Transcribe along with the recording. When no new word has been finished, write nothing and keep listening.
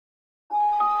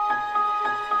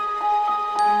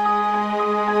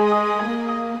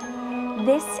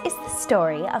This is the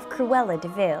story of Cruella de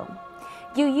Vil.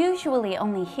 You usually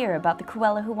only hear about the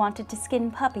Cruella who wanted to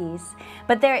skin puppies,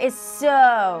 but there is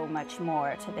so much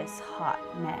more to this hot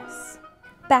mess.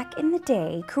 Back in the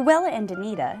day, Cruella and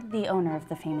Anita, the owner of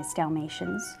the famous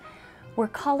Dalmatians, were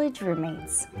college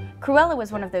roommates. Cruella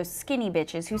was one of those skinny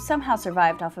bitches who somehow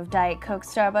survived off of Diet Coke,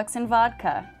 Starbucks, and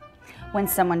vodka. When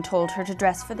someone told her to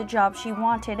dress for the job she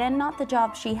wanted and not the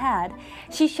job she had,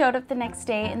 she showed up the next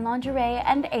day in lingerie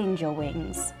and angel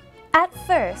wings. At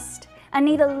first,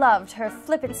 Anita loved her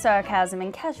flippant sarcasm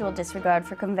and casual disregard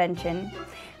for convention.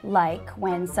 Like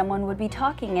when someone would be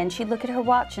talking and she'd look at her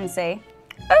watch and say,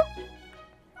 "Oh,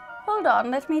 hold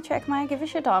on, let me check my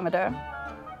give-a-shitometer.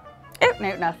 Oh,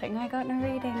 no, nothing, I got no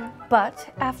reading."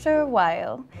 But after a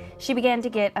while, she began to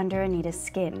get under Anita's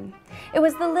skin. It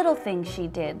was the little things she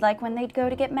did, like when they'd go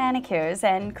to get manicures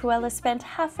and Cruella spent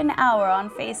half an hour on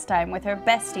FaceTime with her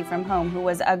bestie from home who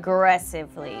was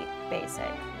aggressively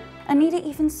basic. Anita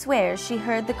even swears she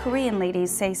heard the Korean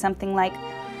ladies say something like,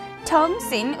 "Tong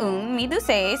sin un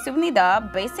miduse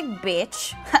subnida basic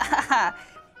bitch."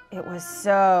 It was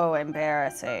so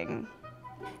embarrassing.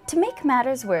 To make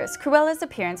matters worse, Cruella's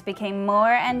appearance became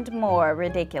more and more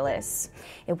ridiculous.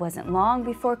 It wasn't long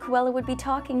before Cruella would be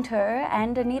talking to her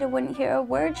and Anita wouldn't hear a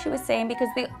word she was saying because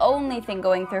the only thing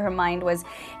going through her mind was,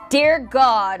 "Dear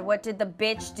God, what did the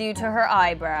bitch do to her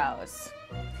eyebrows?"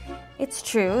 It's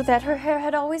true that her hair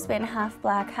had always been half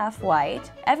black, half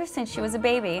white, ever since she was a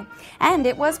baby, and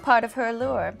it was part of her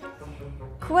allure.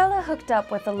 Cruella hooked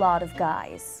up with a lot of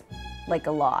guys. Like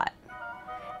a lot.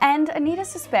 And Anita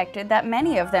suspected that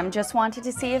many of them just wanted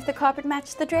to see if the carpet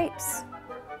matched the drapes.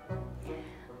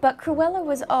 But Cruella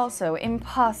was also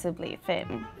impossibly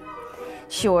thin.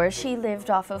 Sure, she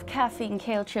lived off of caffeine,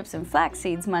 kale chips, and flax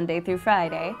seeds Monday through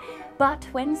Friday, but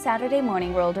when Saturday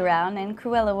morning rolled around and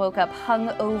Cruella woke up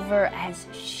hungover as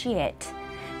shit,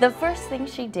 the first thing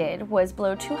she did was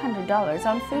blow $200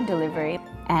 on food delivery.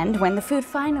 And when the food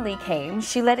finally came,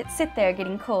 she let it sit there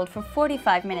getting cold for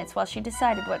 45 minutes while she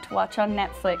decided what to watch on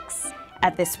Netflix.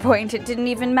 At this point, it didn't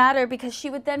even matter because she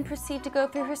would then proceed to go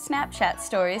through her Snapchat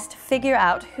stories to figure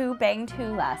out who banged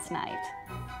who last night.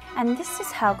 And this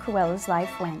is how Cruella's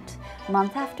life went,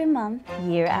 month after month,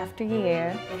 year after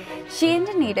year. She and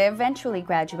Anita eventually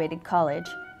graduated college,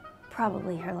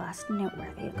 probably her last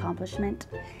noteworthy accomplishment,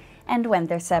 and went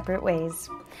their separate ways.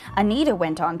 Anita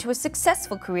went on to a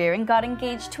successful career and got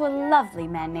engaged to a lovely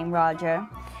man named Roger.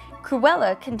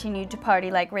 Cruella continued to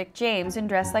party like Rick James and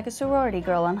dress like a sorority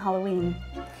girl on Halloween.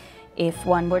 If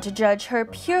one were to judge her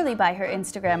purely by her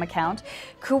Instagram account,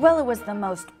 Cruella was the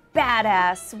most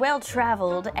badass,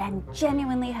 well-traveled, and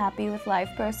genuinely happy with life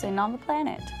person on the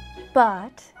planet.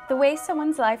 But the way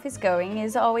someone's life is going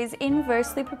is always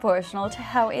inversely proportional to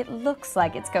how it looks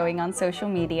like it's going on social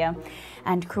media,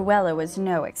 and Cruella was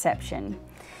no exception.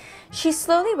 She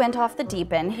slowly went off the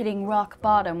deep end, hitting rock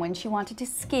bottom when she wanted to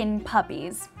skin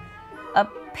puppies.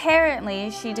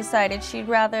 Apparently, she decided she'd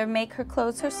rather make her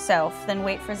clothes herself than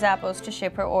wait for Zappos to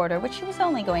ship her order, which she was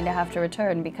only going to have to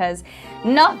return because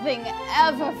nothing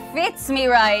ever fits me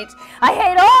right. I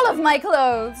hate all of my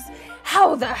clothes.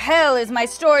 How the hell is my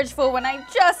storage full when I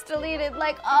just deleted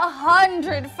like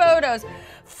 100 photos?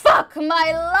 Fuck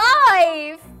my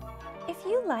life! If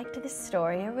you liked this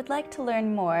story or would like to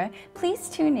learn more, please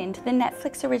tune in to the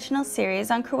Netflix original series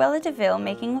on Cruella de Vil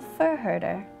making a fur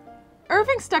herder.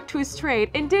 Irving stuck to his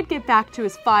trade and did get back to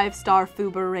his 5-star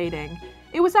FUBAR rating.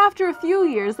 It was after a few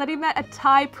years that he met a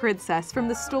Thai princess from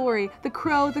the story The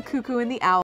Crow, the Cuckoo, and the Owl.